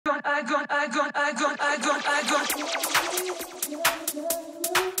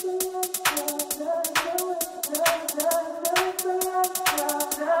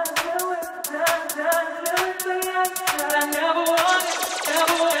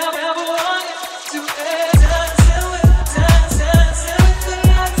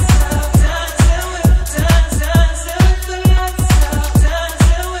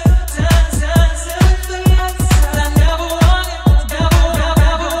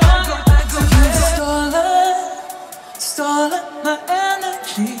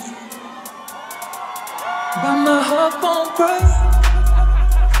But my heart won't break.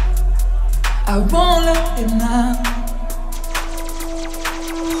 I won't let it now.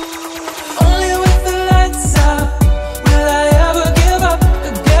 Only with the lights out will I ever give up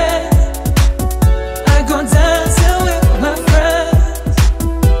again. I go dancing with my friends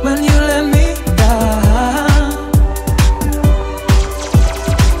when you let me down.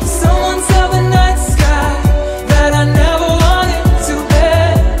 Someone tell the night sky that I never wanted to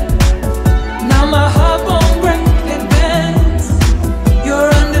end. Now my heart won't break, it bends.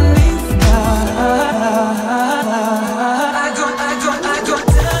 You're underneath now. I go dancing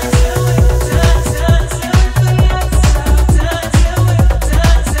with, dancing with the lights out, dancing with the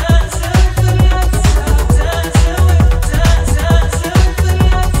lights out, dancing with the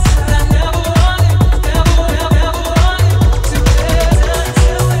lights out. I never wanted to end.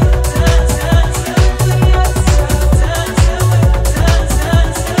 Dancing with, dancing with the lights out, dancing with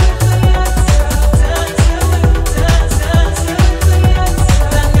the lights out, dancing with the lights out.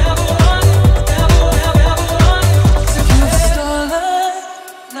 I never wanted to. You've stolen,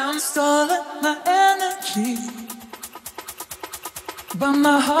 now I'm stolen my energy, but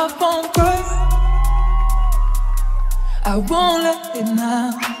my heart won't break. I won't let it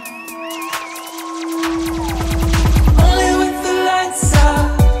now.